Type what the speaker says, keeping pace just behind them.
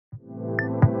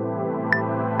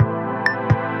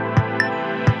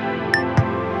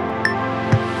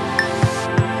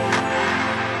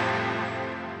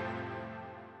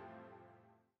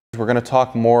we're going to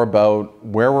talk more about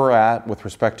where we're at with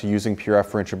respect to using PRF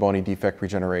for intrabony defect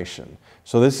regeneration.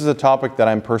 So this is a topic that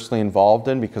I'm personally involved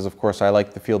in because, of course, I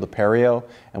like the field of perio,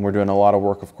 and we're doing a lot of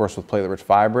work, of course, with platelet-rich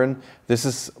fibrin. This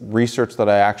is research that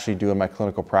I actually do in my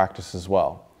clinical practice as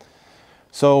well.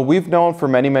 So we've known for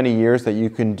many, many years that you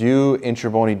can do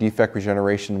intrabony defect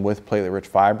regeneration with platelet-rich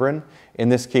fibrin. In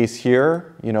this case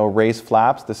here, raised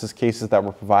flaps. This is cases that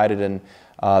were provided in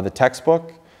the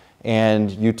textbook. And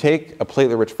you take a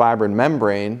platelet-rich fibrin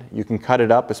membrane, you can cut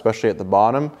it up, especially at the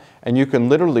bottom, and you can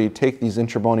literally take these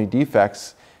intrabony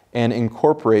defects and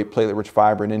incorporate platelet-rich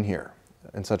fibrin in here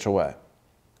in such a way.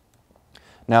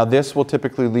 Now this will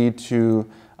typically lead to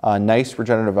nice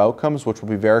regenerative outcomes, which will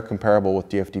be very comparable with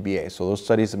DFDBA. So those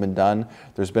studies have been done.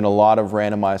 There's been a lot of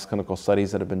randomized clinical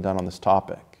studies that have been done on this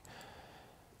topic.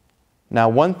 Now,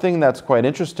 one thing that's quite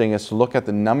interesting is to look at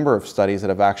the number of studies that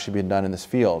have actually been done in this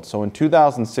field. So in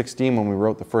 2016, when we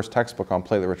wrote the first textbook on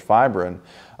platelet-rich fibrin,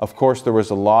 of course, there was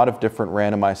a lot of different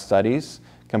randomized studies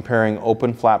comparing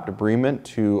open flap debridement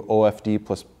to OFD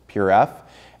plus PRF.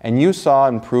 And you saw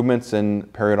improvements in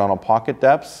periodontal pocket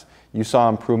depths. You saw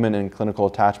improvement in clinical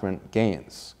attachment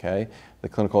gains, okay? The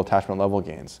clinical attachment level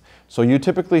gains. So you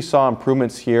typically saw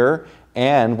improvements here.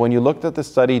 And when you looked at the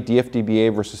study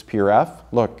DFDBA versus PRF,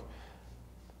 look,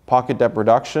 pocket depth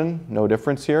reduction, no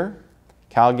difference here.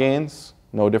 Cal gains,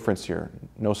 no difference here,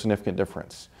 no significant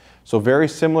difference. So very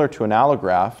similar to an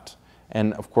allograft,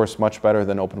 and of course much better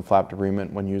than open flap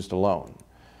debridement when used alone.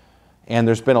 And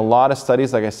there's been a lot of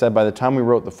studies, like I said, by the time we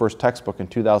wrote the first textbook in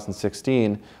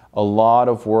 2016, a lot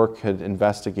of work had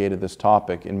investigated this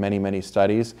topic in many, many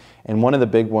studies. And one of the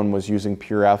big ones was using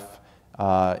PRF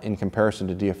in comparison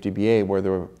to DFDBA, where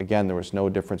there was no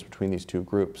difference between these two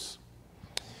groups.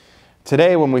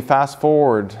 Today, when we fast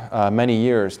forward many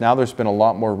years, now there's been a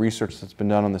lot more research that's been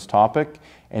done on this topic,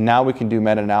 and now we can do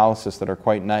meta-analysis that are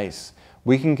quite nice.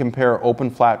 We can compare open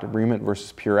flap debridement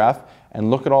versus PRF and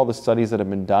look at all the studies that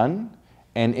have been done,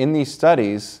 and in these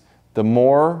studies, the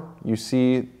more you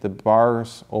see the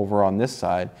bars over on this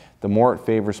side, the more it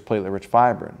favors platelet-rich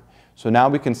fibrin. So now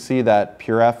we can see that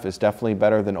PRF is definitely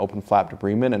better than open flap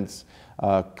debridement, and it's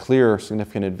a clear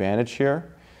significant advantage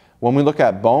here. When we look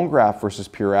at bone graft versus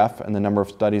PRF and the number of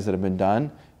studies that have been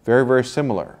done, very, very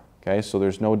similar. Okay, so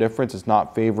there's no difference. It's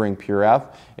not favoring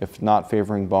PRF. If not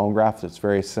favoring bone graft, it's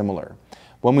very similar.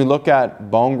 When we look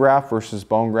at bone graft versus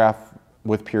bone graft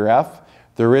with PRF,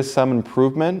 there is some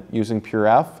improvement using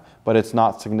PRF, but it's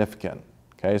not significant.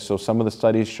 Okay, so some of the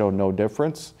studies show no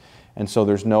difference, and so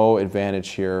there's no advantage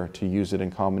here to use it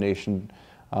in combination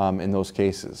in those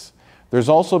cases. There's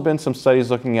also been some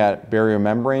studies looking at barrier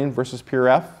membrane versus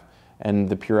PRF, and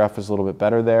the PRF is a little bit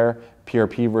better there.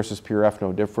 PRP versus PRF,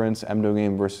 no difference.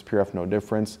 Emdogain versus PRF, no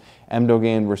difference.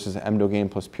 Emdogain versus Emdogain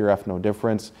plus PRF, no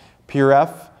difference.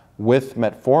 PRF with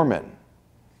metformin.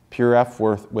 PRF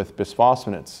with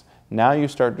bisphosphonates. Now you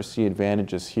start to see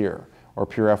advantages here. Or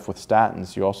PRF with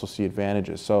statins, you also see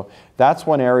advantages. So that's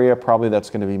one area probably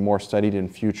that's going to be more studied in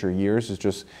future years, is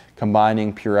just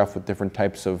combining PRF with different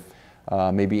types of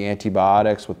maybe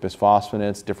antibiotics with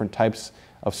bisphosphonates, different types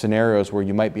of scenarios where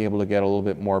you might be able to get a little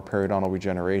bit more periodontal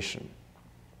regeneration.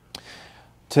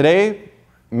 Today,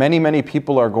 many, many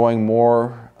people are going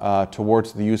more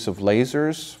towards the use of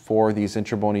lasers for these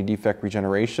intrabony defect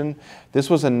regeneration. This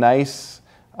was a nice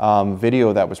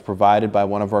video that was provided by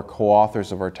one of our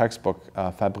co-authors of our textbook,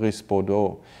 Fabrice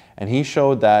Baudot. And he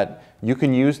showed that you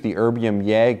can use the erbium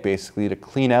YAG basically to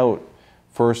clean out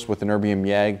first with an erbium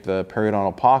YAG the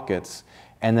periodontal pockets.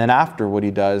 And then after, what he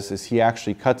does is he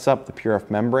actually cuts up the PRF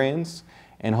membranes,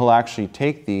 and he'll actually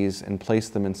take these and place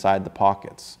them inside the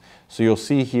pockets. So you'll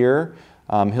see here,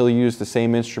 he'll use the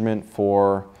same instrument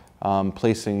for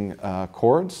placing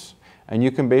cords, and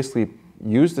you can basically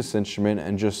use this instrument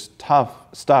and just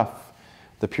stuff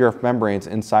the PRF membranes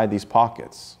inside these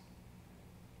pockets.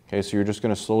 Okay, so you're just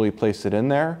going to slowly place it in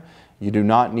there. You do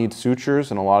not need sutures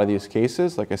in a lot of these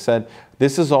cases. Like I said,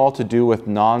 this is all to do with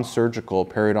non-surgical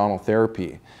periodontal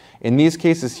therapy. In these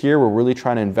cases here, we're really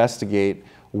trying to investigate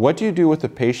what do you do with a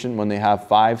patient when they have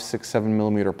 5, 6, 7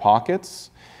 millimeter pockets,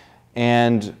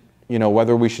 and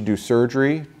whether we should do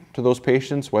surgery to those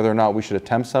patients, whether or not we should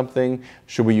attempt something.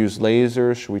 Should we use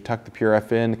lasers? Should we tuck the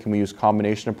PRF in? Can we use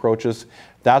combination approaches?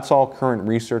 That's all current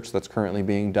research that's currently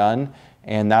being done,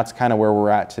 and that's kind of where we're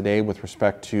at today with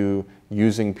respect to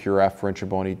using PRF for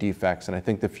intrabony defects. And I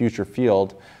think the future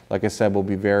field, like I said, will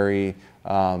be very,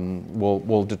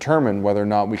 will determine whether or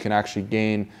not we can actually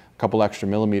gain a couple extra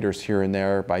millimeters here and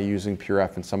there by using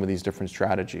PRF in some of these different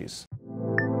strategies.